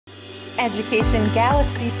Education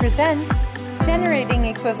Galaxy presents Generating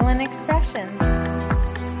Equivalent Expressions.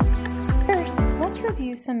 First, let's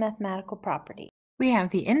review some mathematical properties. We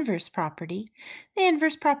have the inverse property. The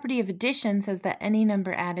inverse property of addition says that any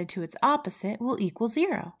number added to its opposite will equal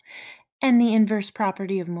 0. And the inverse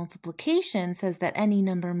property of multiplication says that any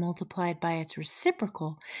number multiplied by its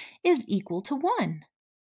reciprocal is equal to 1.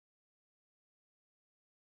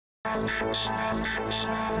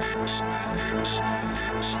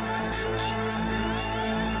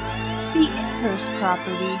 The inverse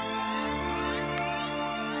property.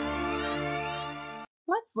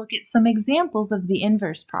 Let's look at some examples of the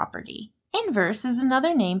inverse property. Inverse is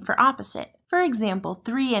another name for opposite. For example,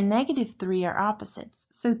 3 and negative 3 are opposites,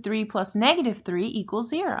 so 3 plus negative 3 equals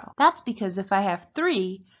 0. That's because if I have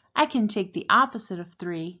 3, I can take the opposite of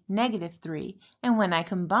 3, negative 3, and when I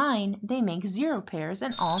combine, they make 0 pairs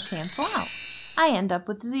and all cancel out. I end up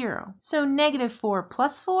with 0. So negative 4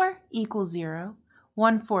 plus 4 equals 0.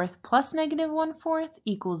 1/4 plus negative 1/4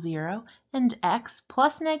 equals 0, and x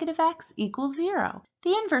plus negative x equals 0.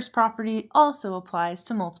 The inverse property also applies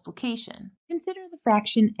to multiplication. Consider the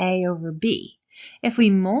fraction a over b. If we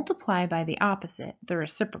multiply by the opposite, the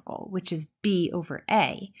reciprocal, which is b over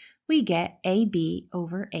a, we get ab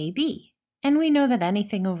over ab. And we know that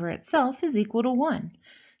anything over itself is equal to 1.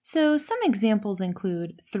 So some examples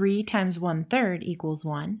include 3 times 1/3 equals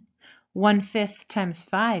 1, 1/5 times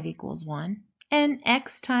 5 equals 1, and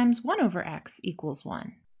x times 1 over x equals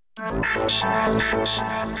 1.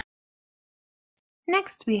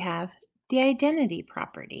 Next we have the identity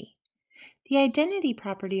property. The identity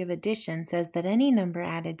property of addition says that any number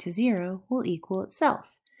added to 0 will equal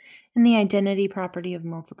itself. And the identity property of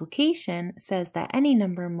multiplication says that any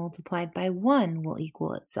number multiplied by 1 will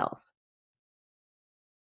equal itself.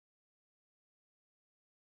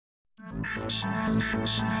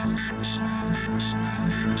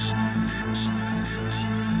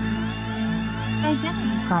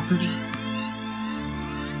 Identity property.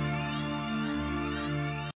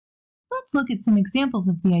 Let's look at some examples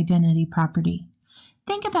of the identity property.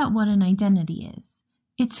 Think about what an identity is.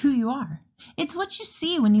 It's who you are. It's what you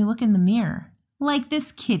see when you look in the mirror. Like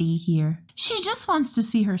this kitty here. She just wants to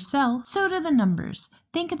see herself. So do the numbers.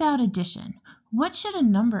 Think about addition. What should a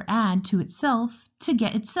number add to itself to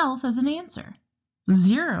get itself as an answer?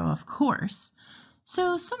 0, of course.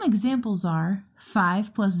 So some examples are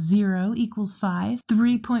 5 plus 0 equals 5,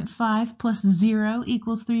 3.5 plus 0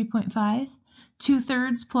 equals 3.5,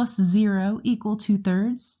 2/3 plus 0 equal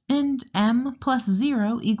 2/3, and m plus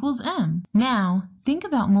 0 equals m. Now, think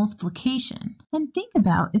about multiplication, and think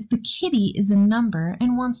about if the kitty is a number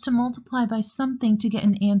and wants to multiply by something to get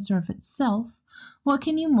an answer of itself, what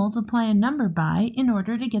can you multiply a number by in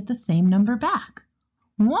order to get the same number back?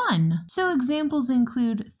 1. So examples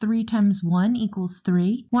include 3 times 1 equals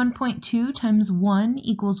 3, 1.2 times 1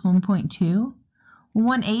 equals 1.2,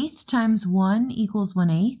 1/8 times 1 equals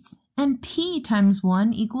 1/8, and p times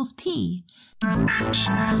 1 equals p.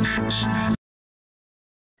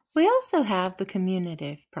 We also have the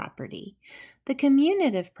commutative property. The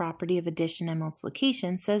commutative property of addition and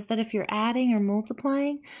multiplication says that if you're adding or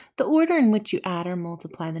multiplying, the order in which you add or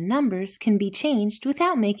multiply the numbers can be changed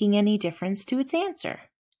without making any difference to its answer.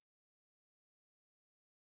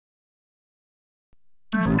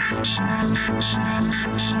 The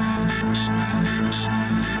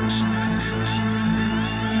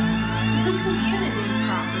commutative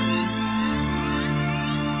property.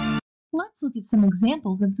 Let's look at some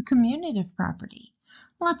examples of the commutative property.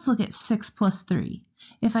 Let's look at 6 plus 3.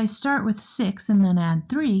 If I start with 6 and then add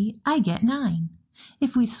 3, I get 9.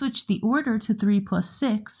 If we switch the order to 3 plus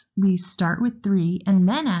 6, we start with 3 and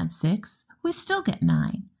then add 6, we still get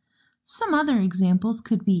 9. Some other examples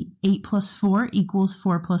could be 8 plus 4 equals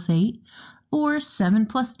 4 plus 8, or 7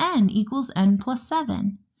 plus n equals n plus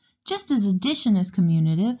 7. Just as addition is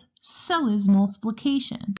commutative, so is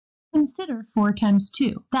multiplication. Consider 4 times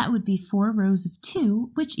 2. That would be 4 rows of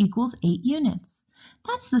 2, which equals 8 units.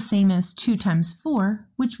 That's the same as 2 times 4,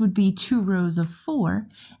 which would be 2 rows of 4,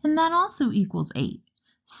 and that also equals 8.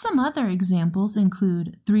 Some other examples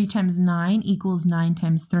include 3 times 9 equals 9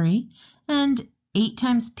 times 3, and 8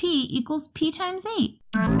 times p equals p times 8.